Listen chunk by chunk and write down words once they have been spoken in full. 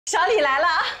小李来了，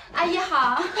阿姨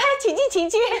好，来，请进，请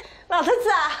进。老头子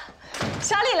啊，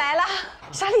小李来了，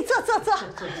小李坐。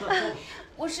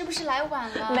我是不是来晚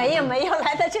了？没有，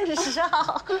来的正是时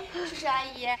候。叔叔阿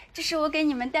姨，这是我给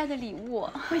你们带的礼物。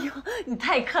哎呦，你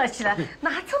太客气了，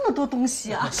拿这么多东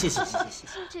西啊！谢谢。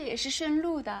这也是顺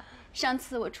路的。上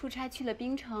次我出差去了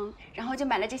槟城，然后就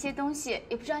买了这些东西，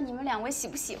也不知道你们两位喜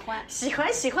不喜欢？喜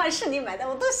欢，是你买的，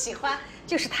我都喜欢，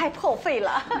就是太破费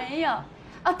了。没有。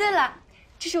哦，对了，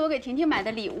这是我给婷婷买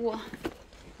的礼物。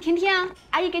婷婷，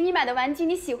阿姨给你买的玩具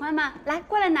你喜欢吗？来，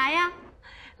过来拿呀。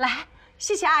来，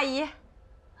谢谢阿姨。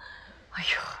哎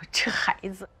呦，这孩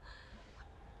子。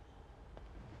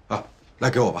啊，来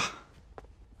给我吧。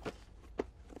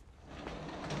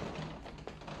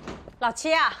老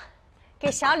七啊，给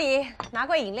小李拿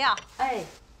罐饮料。哎，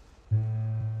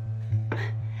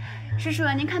叔叔，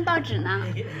您看报纸呢？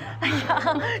哎呀，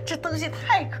这东西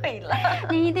太贵了，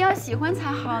您一定要喜欢才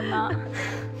好呢。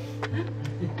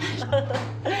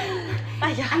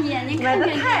哎呀，阿姨，您看买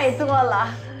的太多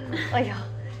了。哎呀，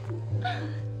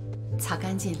擦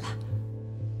干净了。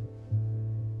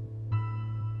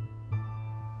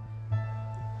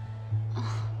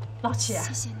老七，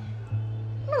谢谢您。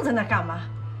愣在那干嘛？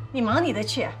你忙你的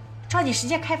去，抓紧时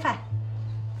间开饭。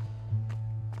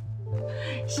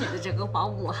现在这个保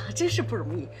姆啊，真是不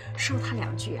容易，说他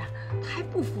两句啊，他还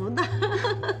不服呢。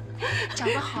找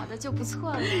个好的就不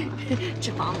错了。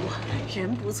这保姆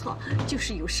人不错，就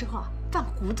是有时候啊犯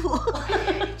糊涂。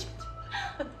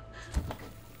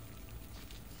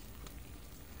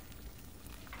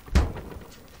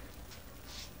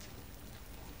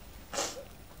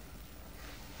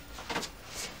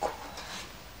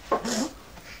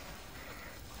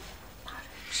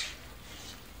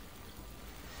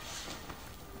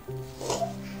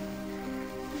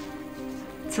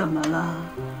怎么了？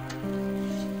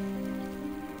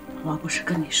姥姥不是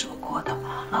跟你说过的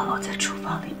吗？姥姥在厨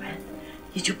房里面，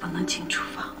你就不能进厨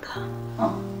房的。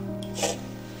啊！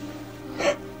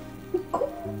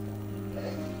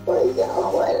我想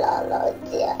回姥姥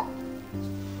家。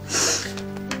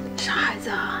傻孩子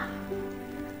啊，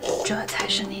这才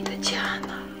是你的家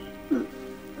呢。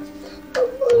我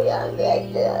不想在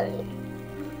这里，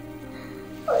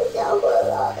我想回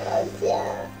姥姥家。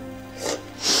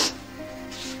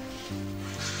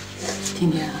婷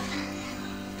婷，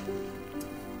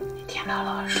你听姥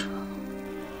姥说，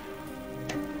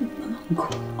你不能哭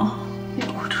啊，别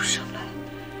哭出声来。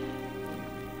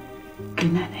给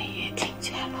奶奶爷爷听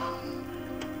见了，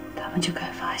他们就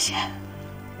该发现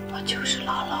我就是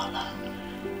姥姥了。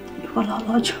以后姥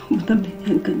姥就不能每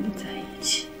天跟你在一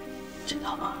起，知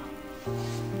道吗？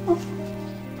哭。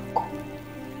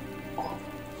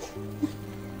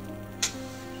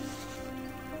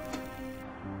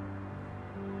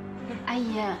阿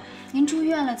姨，您住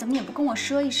院了，怎么也不跟我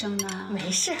说一声呢？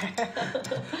没事。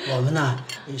我们呢，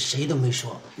谁都没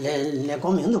说，连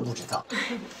光明都不知道。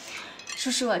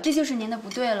叔叔，这就是您的不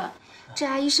对了。这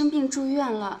阿姨生病住院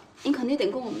了，您肯定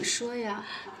得跟我们说呀。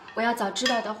我要早知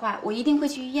道的话，我一定会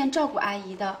去医院照顾阿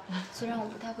姨的。虽然我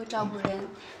不太会照顾人，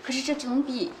可是这总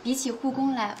比起护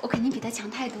工来，我肯定比她强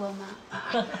太多嘛。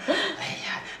哎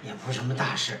呀，也不是什么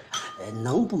大事，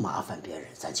能不麻烦别人，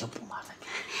咱就不麻烦别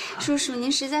人。叔叔，您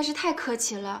实在是太客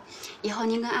气了。以后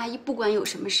您跟阿姨不管有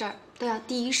什么事儿，都要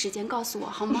第一时间告诉我，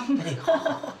好吗？哎，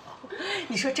好。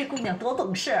你说这姑娘多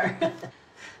懂事儿。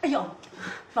哎呦，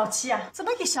老七啊，怎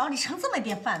么给小李盛这么一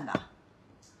点饭呢？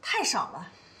太少了，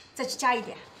再去加一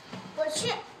点。我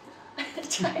去。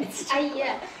阿姨，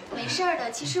没事儿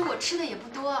的，其实我吃的也不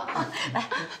多。来，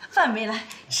饭没了，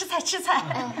吃菜吃菜。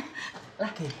哎，来，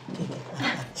给。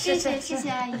谢谢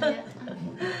阿姨。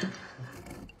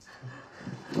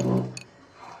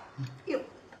哟，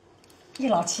你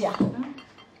老七啊，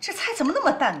这菜怎么那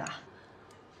么淡呢？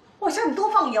我叫你多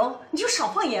放油，你就少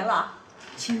放盐了。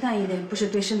清淡一点不是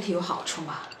对身体有好处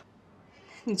吗？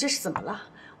你这是怎么了？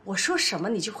我说什么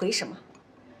你就回什么。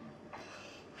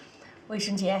卫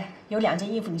生间有2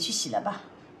件衣服，你去洗了吧。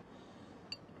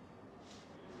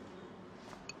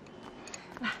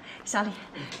来，小李，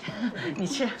你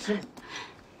吃。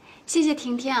谢谢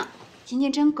婷婷，婷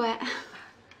婷真乖。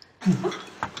你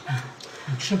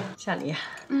吃吧。小李，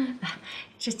来，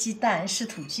这鸡蛋是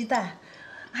土鸡蛋，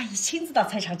阿姨亲自到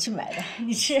菜场去买的，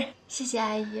你吃。谢谢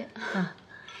阿姨。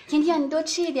婷婷，你多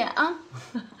吃一点啊。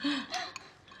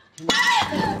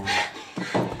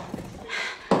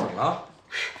怎么了？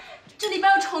这里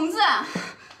边有虫子。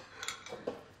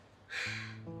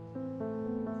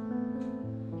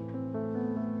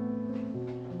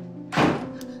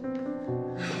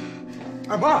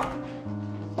二爸。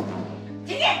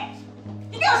婷婷，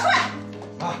你给我出来！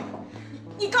啊！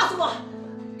你告诉我，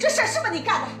这事儿是不是你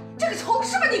干的？这个虫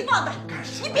是不是你你放的！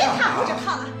你别看护着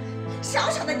他了，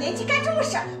小小的年纪干这种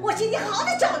事，我今天好好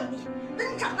的教育你。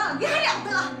等你长大了，你还了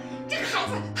得？这个孩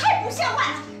子太不像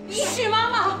话了！许妈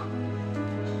妈，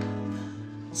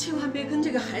千万别跟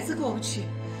这个孩子过不去。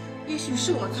也许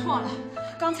是我错了，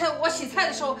刚才我洗菜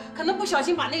的时候，可能不小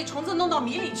心把那个虫子弄到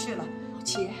米里去了。老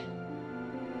齐，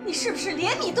你是不是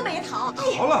连米都没淘？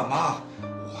好了，妈，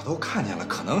我都看见了，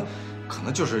可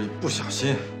能就是不小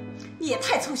心。你也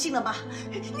太粗心了吧！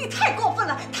你太过分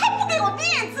了，太不给我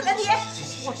面子了！你，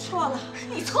我错了，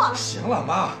你错了。行了，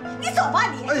妈，你走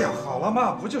吧你。哎呀，好了，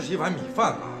妈，不就是一碗米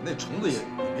饭吗？那虫子也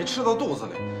没吃到肚子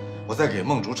里，我再给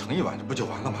梦竹盛一碗，这不就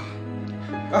完了吗？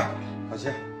哎，老齐，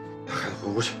带孩子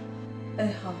回屋去。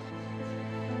哎，好。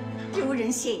丢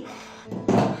人现眼。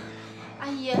阿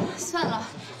姨，算了，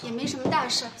也没什么大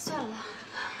事，算了。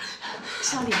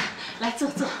小李，来坐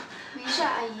坐。没事，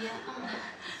阿姨。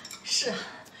是啊，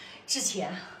之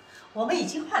前我们已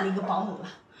经换了一个保姆了，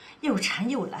又馋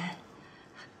又懒。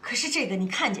可是这个你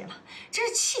看见了，真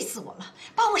是气死我了，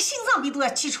把我心脏病都要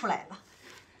气出来了。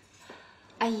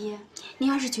阿姨，您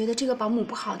要是觉得这个保姆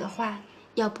不好的话，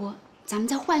要不咱们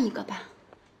再换一个吧。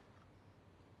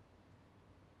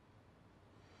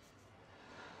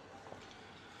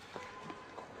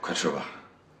快吃吧。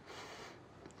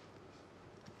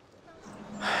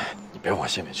你别往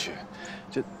心里去，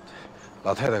这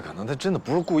老太太可能她真的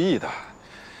不是故意的。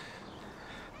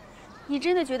你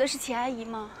真的觉得是齐阿姨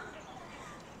吗？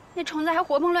那虫子还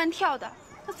活蹦乱跳的，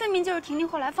那分明就是婷婷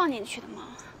后来放进去的嘛。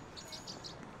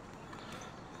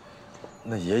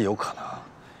那也有可能，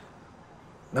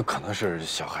那可能是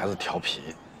小孩子调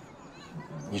皮。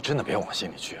你真的别往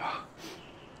心里去啊。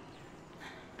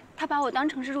他把我当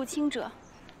成是入侵者，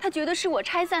他觉得是我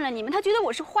拆散了你们，他觉得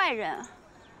我是坏人。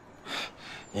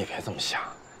你也别这么想，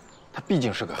他毕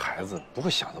竟是个孩子，不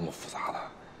会想这么复杂的。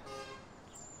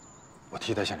我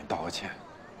替他向你道个歉，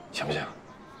行不行？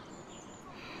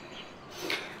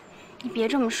你别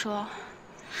这么说，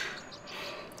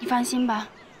你放心吧，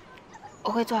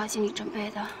我会做好心理准备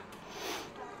的。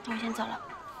那我先走了。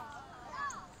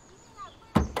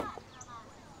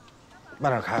慢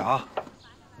点开啊。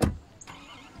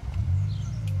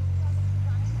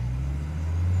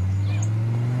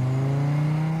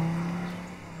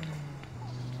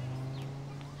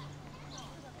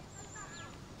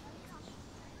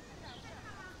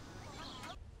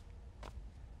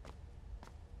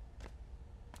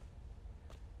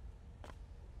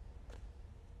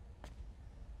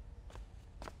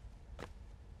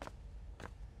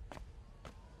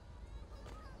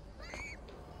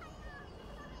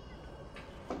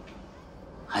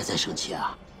还在生气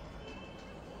啊？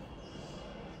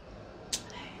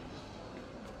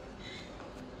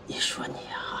你说你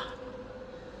啊，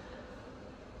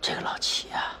这个老齐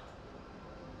啊，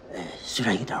虽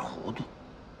然有点糊涂，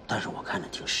但是我看着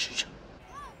挺实诚。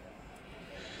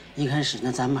一开始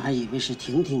呢，咱们还以为是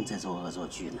婷婷在做恶作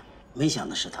剧呢，没想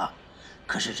到是他。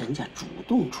可是人家主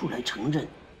动出来承认，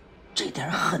这点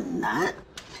很难。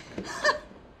哼，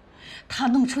他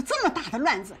弄出这么大的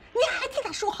乱子，你还替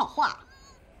他说好话？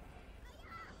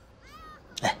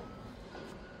哎，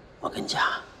我跟你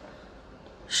讲，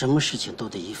什么事情都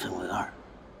得一分为二，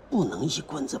不能一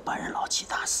棍子把人老齐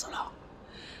打死了。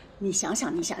你想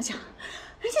想，人家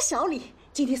小李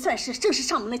今天算是正式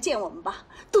上门来见我们吧，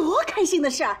多开心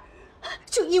的事儿！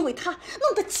就因为他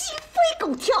弄得鸡飞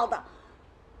狗跳的。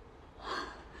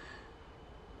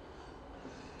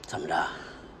怎么着？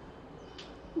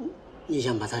你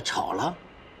想把他炒了？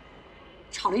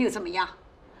炒了又怎么样？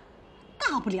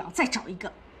大不了再找一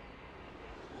个。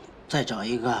再找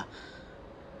一个，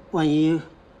万一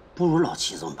不如老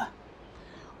齐怎么办？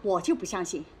我就不相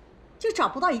信，就找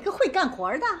不到一个会干活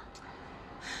的。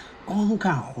光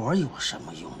干活有什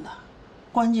么用呢？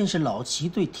关键是老齐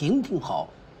对婷婷好，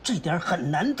这点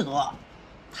很难得。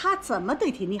他怎么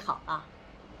对婷婷好了？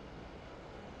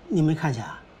你没看见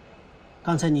啊？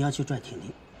刚才你要去拽婷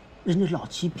婷，人家老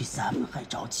齐比咱们还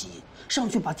着急，上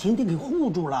去把婷婷给护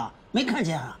住了，没看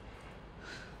见啊？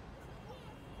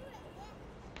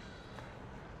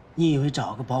你以为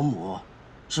找个保姆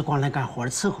是光来干活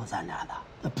伺候咱俩的？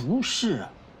那不是，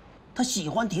他喜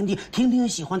欢婷婷，婷婷也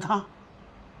喜欢他。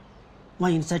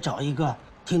万一再找一个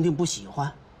婷婷不喜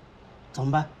欢，怎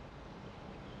么办？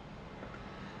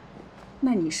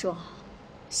那你说，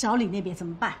小李那边怎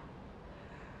么办？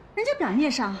人家表面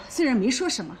上虽然没说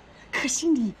什么，可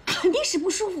心里肯定是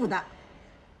不舒服的。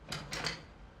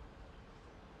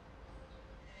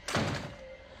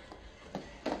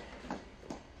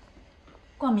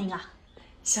光明啊，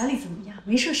小李怎么样？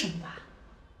没说什么吧？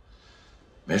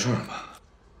没说什么。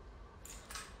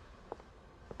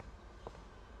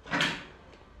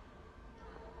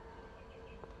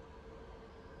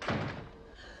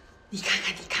你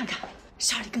看看，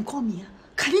小李跟光明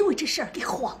肯定为这事儿给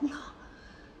慌了。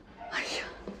哎呀，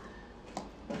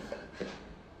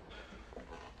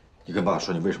你跟爸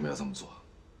说，你为什么要这么做？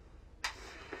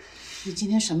你今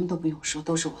天什么都不用说，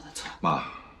都是我的错。妈，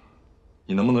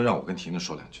你能不能让我跟婷婷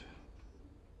说2句？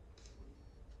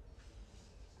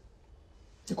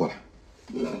你过来。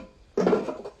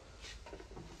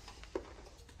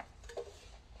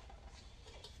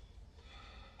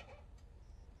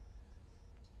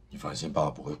你放心，爸爸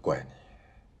不会怪你，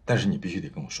但是你必须得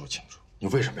跟我说清楚，你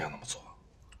为什么要那么做？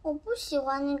我不喜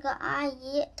欢那个阿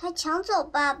姨，她抢走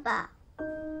爸爸。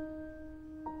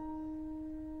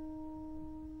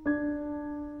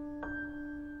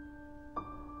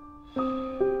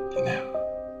婷婷，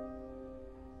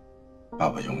爸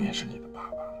爸永远是你的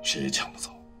爸爸，谁也抢不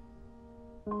走。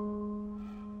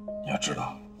你要知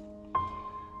道，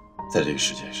在这个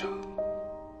世界上，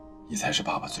你才是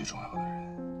爸爸最重要的人。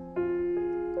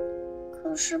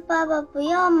可是爸爸不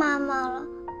要妈妈了，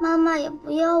妈妈也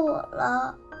不要我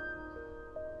了。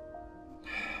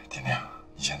婷婷，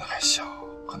你现在还小，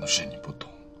很多事情你不懂，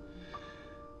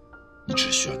你只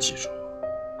需要记住，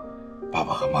爸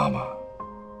爸和妈妈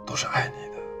都是爱你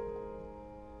的，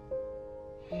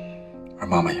而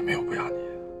妈妈也没有不要你，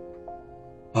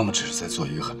妈妈只是在做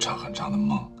一个很长很长的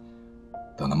梦，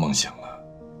等到梦醒了，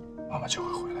妈妈就会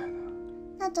回来的。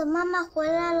那等妈妈回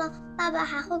来了，爸爸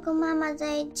还会跟妈妈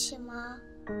在一起吗？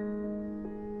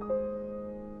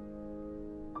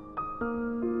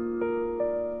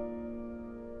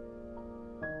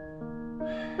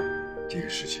这个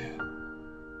事情，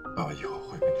爸爸以后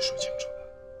会跟你说清楚的，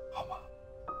好吗？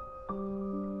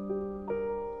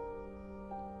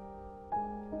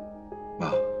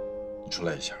妈，你出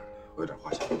来一下，我有点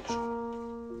话想跟你说。